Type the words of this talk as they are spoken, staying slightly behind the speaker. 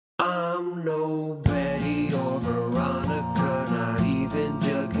I'm no Betty or Veronica, not even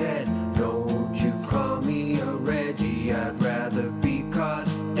Jughead. Don't you call me a Reggie, I'd rather be caught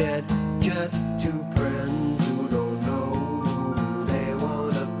dead. Just two friends who don't know who they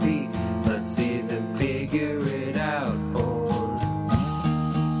wanna be. Let's see them figure it out on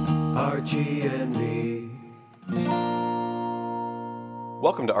Archie and Me.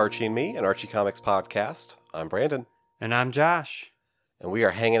 Welcome to Archie and Me, an Archie Comics podcast. I'm Brandon. And I'm Josh. And we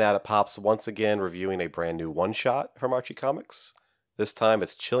are hanging out at Pops once again, reviewing a brand new one-shot from Archie Comics. This time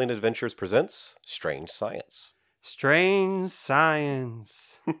it's Chilling Adventures presents Strange Science. Strange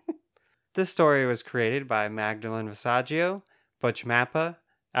Science. This story was created by Magdalene Visaggio, Butch Mappa,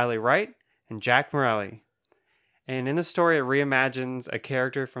 Ellie Wright, and Jack Morelli. And in the story, it reimagines a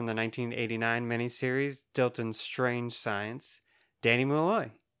character from the 1989 miniseries Dilton's Strange Science, Danny Malloy.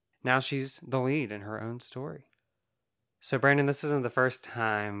 Now she's the lead in her own story. So, Brandon, this isn't the first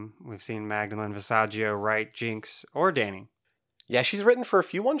time we've seen Magdalene Visaggio write Jinx or Danny. Yeah, she's written for a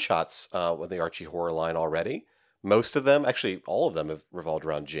few one-shots with the Archie horror line already. Most of them, actually all of them, have revolved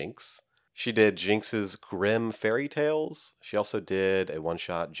around Jinx. She did Jinx's Grim Fairy Tales. She also did a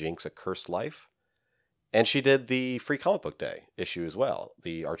one-shot Jinx: A Cursed Life. And she did the Free Comic Book Day issue as well.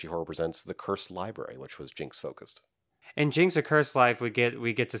 The Archie Horror Presents The Cursed Library, which was Jinx-focused. In Jinx: A Cursed Life, we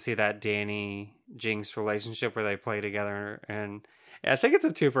get to see that Danny Jinx relationship where they play together, and I think it's a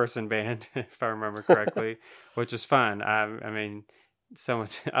 2-person band if I remember correctly, which is fun. I mean, so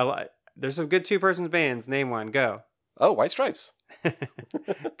much. There's some good 2-person bands. Name one. Go. Oh, White Stripes.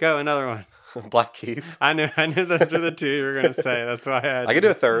 Go another one. Black Keys. I knew those were the two you were going to say. That's why I could do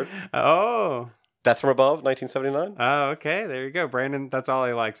a third. Oh. Death from Above, 1979. Oh, okay. There you go, Brandon. That's all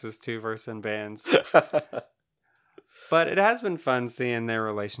he likes is 2-person bands. But it has been fun seeing their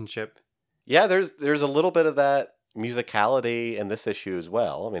relationship. Yeah, there's a little bit of that musicality in this issue as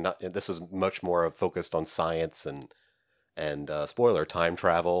well. I mean, this is much more focused on science and spoiler, time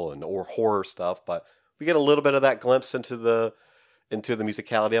travel or horror stuff, but we get a little bit of that glimpse into the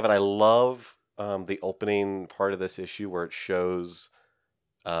musicality of it. I love the opening part of this issue where it shows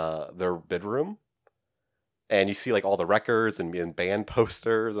their bedroom, and you see like all the records and band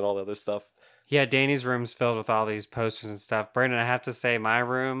posters and all the other stuff. Yeah, Danny's room's filled with all these posters and stuff. Brandon, I have to say, my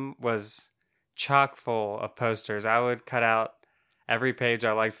room was chock full of posters. I would cut out every page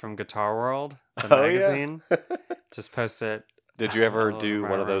I liked from Guitar World, the magazine. Yeah. Just post it. Did you ever do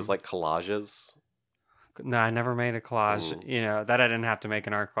one of those like collages? No, I never made a collage. Ooh. You know, that I didn't have to make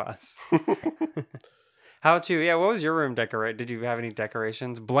in art class. How about you? Yeah, what was your room decorate? Did you have any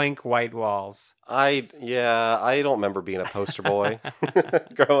decorations? Blank white walls. I don't remember being a poster boy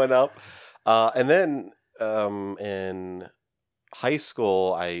growing up. And then in high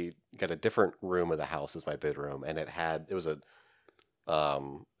school, I got a different room of the house as my bedroom, and it was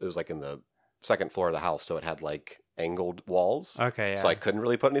like in the second floor of the house, so it had like angled walls. Okay, yeah. So I couldn't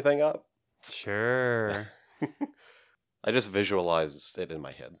really put anything up. Sure. I just visualized it in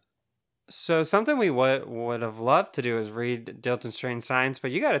my head. So something we would have loved to do is read Dilton's Strange Science,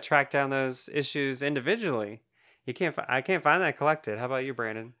 but you got to track down those issues individually. I can't find that collected. How about you,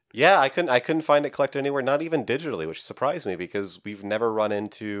 Brandon? Yeah, I couldn't find it collected anywhere, not even digitally, which surprised me because we've never run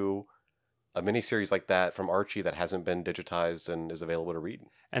into a miniseries like that from Archie that hasn't been digitized and is available to read.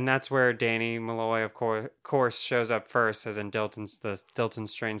 And that's where Danny Malloy, of course, shows up first, as in Dilton's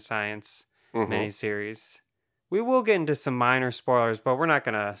Strange Science miniseries. We will get into some minor spoilers, but we're not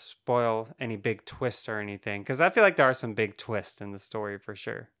going to spoil any big twists or anything, because I feel like there are some big twists in the story for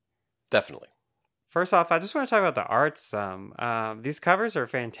sure. Definitely. First off, I just want to talk about the art some. These covers are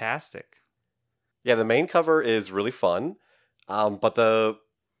fantastic. Yeah, the main cover is really fun, but the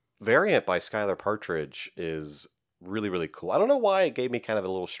variant by Skylar Partridge is really, really cool. I don't know why it gave me kind of a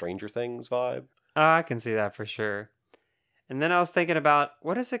little Stranger Things vibe. I can see that for sure. And then I was thinking about,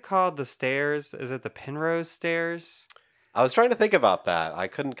 what is it called? The stairs? Is it the Penrose Stairs? I was trying to think about that. I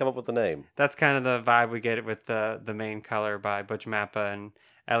couldn't come up with the name. That's kind of the vibe we get with the main color by Butch Mappa and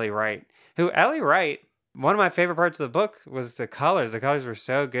Ellie Wright. Ellie Wright, one of my favorite parts of the book was the colors. The colors were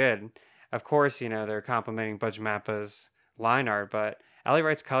so good. Of course, you know, they're complimenting Butch Mappa's line art, but Ellie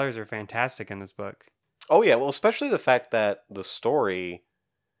Wright's colors are fantastic in this book. Oh yeah, well, especially the fact that the story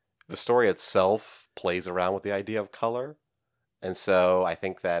itself plays around with the idea of color. And so I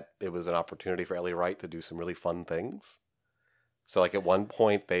think that it was an opportunity for Ellie Wright to do some really fun things. So like at one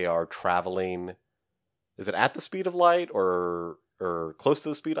point they are traveling, is it at the speed of light or close to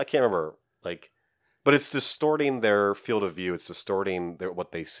the speed? I can't remember. But it's distorting their field of view. It's distorting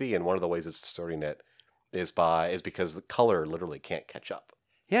what they see. And one of the ways it's distorting it is because the color literally can't catch up.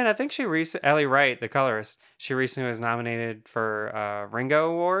 Yeah, and I think Ellie Wright, the colorist, she recently was nominated for a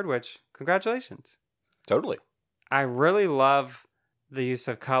Ringo Award, which, congratulations. Totally. I really love the use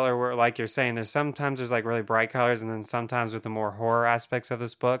of color where, like you're saying, there's like really bright colors, and then sometimes with the more horror aspects of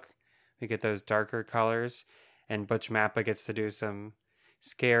this book, we get those darker colors. And Butch Mappa gets to do some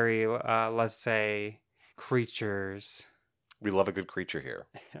scary, let's say, creatures. We love a good creature here.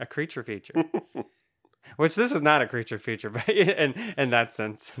 A creature feature. Which this is not a creature feature, but in that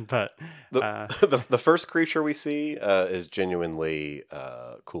sense. But The first creature we see is genuinely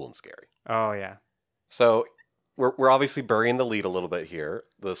cool and scary. oh yeah. So we're obviously burying the lead a little bit here.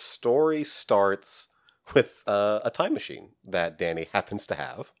 The story starts with a time machine that Danny happens to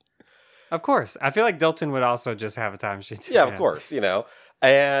have. Of course. I feel like Dilton would also just have a time machine too. Yeah, of course,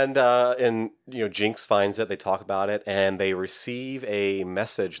 And Jinx finds it, they talk about it, and they receive a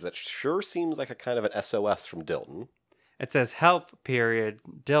message that sure seems like a kind of an SOS from Dilton. It says help, period,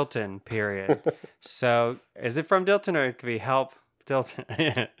 Dilton, period. So is it from Dilton or it could be help,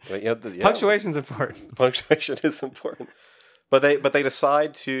 Dilton? But, Punctuation's important. Punctuation is important. But they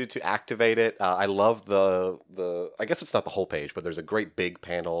decide to activate it. I love the I guess it's not the whole page, but there's a great big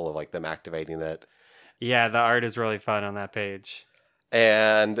panel of like them activating it. Yeah, the art is really fun on that page.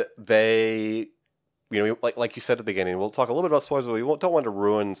 And they, like you said at the beginning, we'll talk a little bit about spoilers, but we don't want to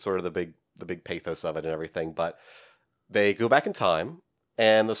ruin sort of the big pathos of it and everything. But they go back in time,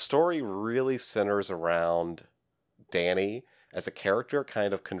 and the story really centers around Danny as a character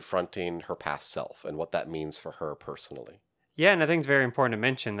kind of confronting her past self and what that means for her personally. Yeah, and I think it's very important to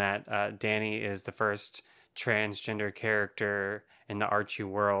mention that Danny is the first transgender character in the Archie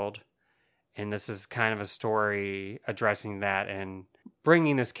world. And this is kind of a story addressing that and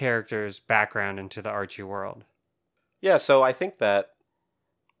bringing this character's background into the Archie world. Yeah, so I think that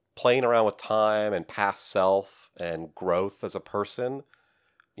playing around with time and past self and growth as a person,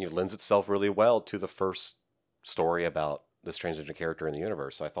 lends itself really well to the first story about this transgender character in the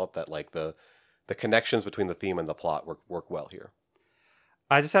universe. So I thought that like the connections between the theme and the plot work well here.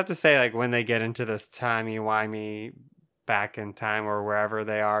 I just have to say, like, when they get into this timey-wimey back in time or wherever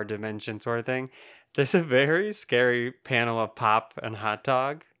they are, dimension sort of thing, there's a very scary panel of Pop and Hot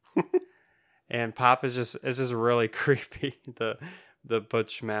Dog. And Pop is just really creepy. The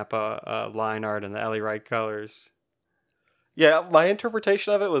Butch Mappa line art and the Ellie Wright colors. Yeah, my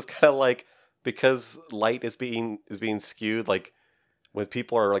interpretation of it was kind of like, because light is being skewed, like when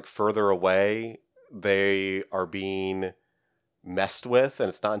people are like further away, they are being messed with, and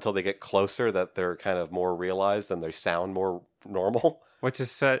it's not until they get closer that they're kind of more realized and they sound more normal. Which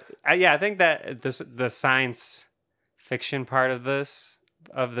is I think that the science fiction part of this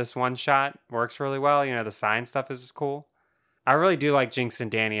one shot works really well. The science stuff is cool. I really do like Jinx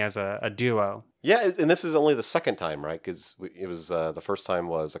and Danny as a duo. Yeah, and this is only the second time, right? Because it was the first time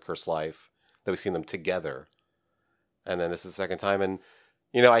was A Cursed Life that we've seen them together, and then this is the second time. And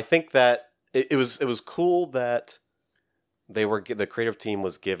I think that it was cool that the creative team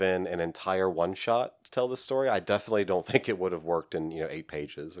was given an entire one shot to tell this story. I definitely don't think it would have worked in 8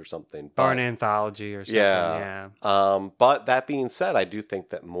 pages or something, or an anthology or something. Yeah. But that being said, I do think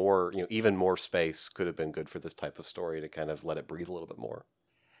that more, even more space could have been good for this type of story to kind of let it breathe a little bit more.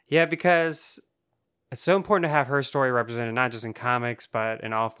 Yeah, because it's so important to have her story represented not just in comics but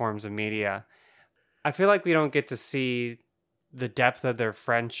in all forms of media. I feel like we don't get to see the depth of their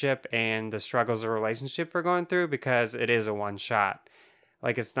friendship and the struggles of relationship we're going through because it is a one shot.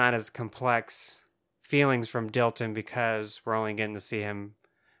 Like, it's not as complex feelings from Dilton because we're only getting to see him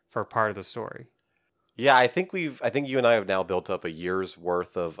for part of the story. Yeah, I think you and I have now built up a year's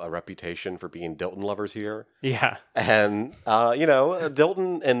worth of a reputation for being Dilton lovers here. Yeah. And,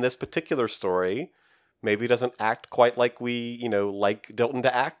 Dilton in this particular story maybe doesn't act quite like we, like Dilton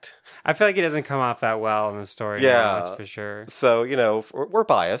to act. I feel like he doesn't come off that well in the story. Yeah, that's for sure. So, we're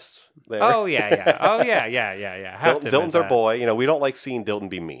biased there. Oh, yeah. Oh, yeah. Dilton's our boy. We don't like seeing Dilton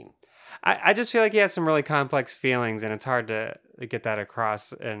be mean. I just feel like he has some really complex feelings, and it's hard to get that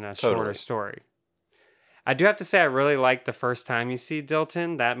across in a shorter story. I do have to say, I really like the first time you see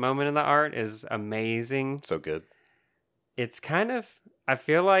Dilton. That moment in the art is amazing. So good. It's kind of... I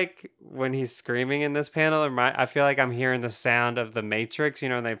feel like when he's screaming in this panel, I feel like I'm hearing the sound of the Matrix,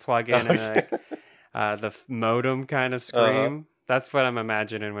 when they plug in the modem kind of scream. Uh-huh. That's what I'm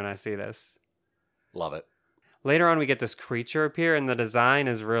imagining when I see this. Love it. Later on, we get this creature appear, and the design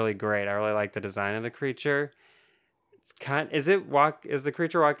is really great. I really like the design of the creature. It's is the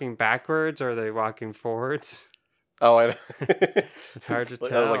creature walking backwards, or are they walking forwards? Oh, I know. It's hard to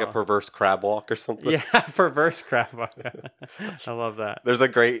like, tell. like a perverse crab walk or something. Yeah, perverse crab walk. I love that. There's a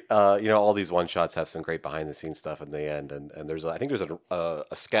great, all these one shots have some great behind the scenes stuff in the end, and there's I think there's a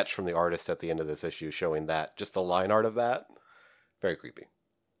sketch from the artist at the end of this issue showing that, just the line art of that, very creepy.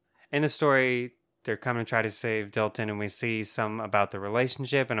 In the story, they're coming to try to save Dilton, and we see some about the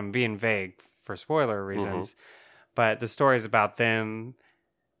relationship, and I'm being vague for spoiler reasons, but the story is about them.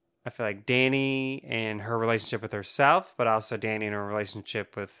 I feel like Dani and her relationship with herself, but also Dani and her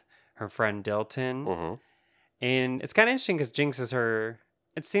relationship with her friend Dilton. Mm-hmm. And it's kind of interesting because Jinx is her,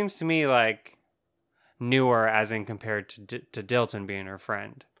 it seems to me like newer as in compared to Dilton being her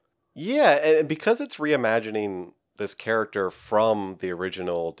friend. Yeah, and because it's reimagining this character from the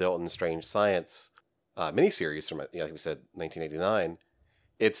original Dilton Strange Science miniseries from, like we said, 1989,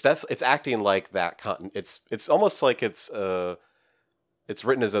 it's acting like that. It's almost like it's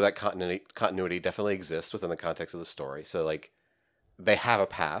written as though that continuity definitely exists within the context of the story. So like they have a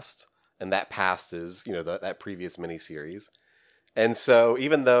past, and that past is that previous miniseries. And so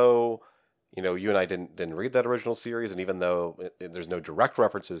even though you and I didn't read that original series, and even though there's no direct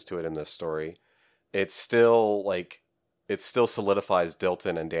references to it in this story, it still solidifies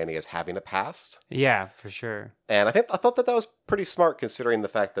Dilton and Dani as having a past. Yeah, for sure. And I thought that was pretty smart, considering the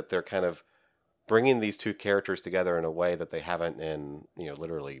fact that they're kind of bringing these two characters together in a way that they haven't in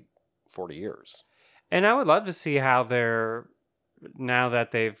literally 40 years. And I would love to see how now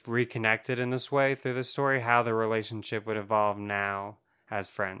that they've reconnected in this way through the story, how the relationship would evolve now as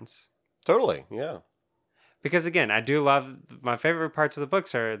friends. Totally, yeah. Because again, I do love, my favorite parts of the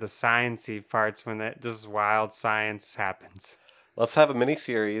books are the sciencey parts when that just wild science happens. Let's have a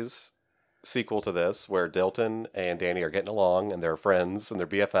miniseries sequel to this where Dilton and Dani are getting along and they're friends and they're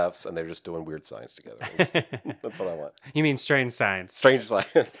BFFs and they're just doing weird science together. That's what I want. You mean strange science? Strange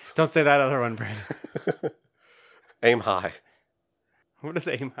science. Don't say that other one, Brandon. Aim high. What does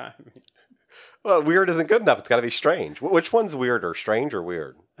aim high mean? Well, weird isn't good enough. It's got to be strange. Which one's weirder, strange or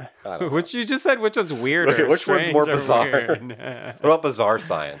weird? Which you just said? Which one's weirder? Okay, which one's more bizarre? What about bizarre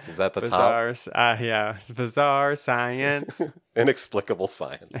science? Is that the bizarre, top? Yeah, bizarre science. Inexplicable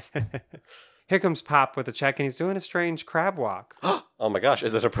science. Here comes Pop with a check, and he's doing a strange crab walk. Oh my gosh,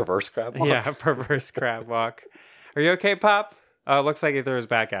 is it a perverse crab walk? Yeah, a perverse crab walk. Are you okay, Pop? Oh, looks like he threw his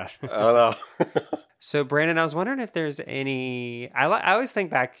back out. Oh no. So, Brandon, I was wondering if there's any... I always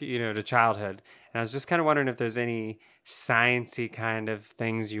think back, to childhood, and I was just kind of wondering if there's any science-y kind of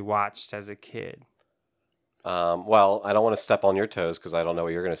things you watched as a kid. Well, I don't want to step on your toes because I don't know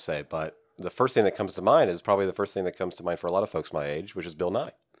what you're going to say, but the first thing that comes to mind is probably the first thing that comes to mind for a lot of folks my age, which is Bill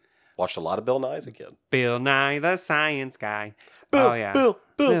Nye. Watched a lot of Bill Nye as a kid. Bill Nye, the science guy. Bill, oh, yeah.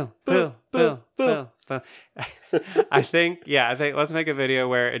 Bill. I think let's make a video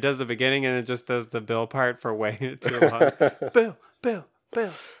where it does the beginning and it just does the Bill part for way too long. Bill.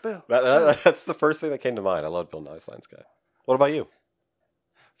 That's the first thing that came to mind. I love Bill Nye, Science Guy. What about you?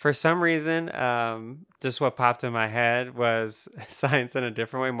 For some reason, just what popped in my head was science in a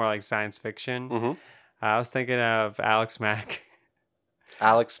different way, more like science fiction. Mm-hmm. I was thinking of Alex Mack.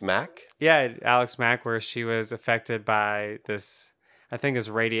 Alex Mack? Yeah, Alex Mack, where she was affected by this, I think it's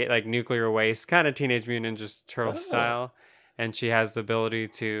like nuclear waste, kind of Teenage Mutant Ninja Turtle style. And she has the ability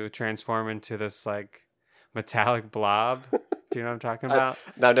to transform into this like metallic blob. Do you know what I'm talking about?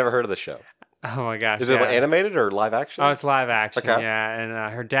 No, I've never heard of the show. Oh my gosh. Is it animated or live action? Oh, it's live action, okay. Yeah.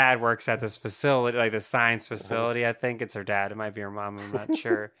 And her dad works at this facility, like the science facility. I think it's her dad. It might be her mom. I'm not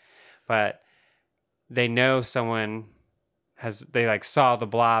sure. But they know someone they like saw the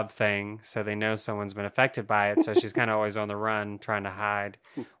blob thing, so they know someone's been affected by it. So she's kind of always on the run, trying to hide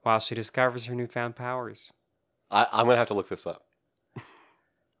while she discovers her newfound powers. I'm going to have to look this up.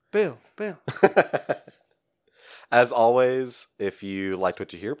 Bill. As always, if you liked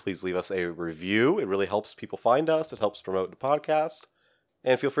what you hear, please leave us a review. It really helps people find us. It helps promote the podcast.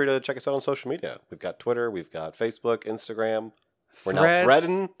 And feel free to check us out on social media. We've got Twitter, we've got Facebook, Instagram. We're now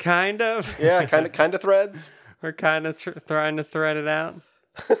threading. Kind of. Yeah, kind of threads. We're kind of trying to thread it out.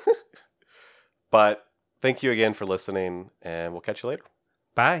 But thank you again for listening, and we'll catch you later.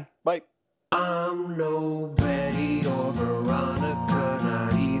 Bye. Bye. I'm no Betty or Veronica,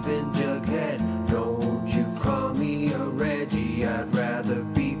 not even Jughead. Don't you call me a Reggie, I'd rather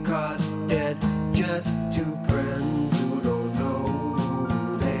be caught dead. Just two friends who don't know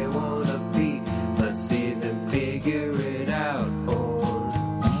who they wanna be. Let's see them figure it out on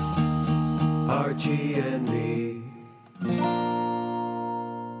Archie and me.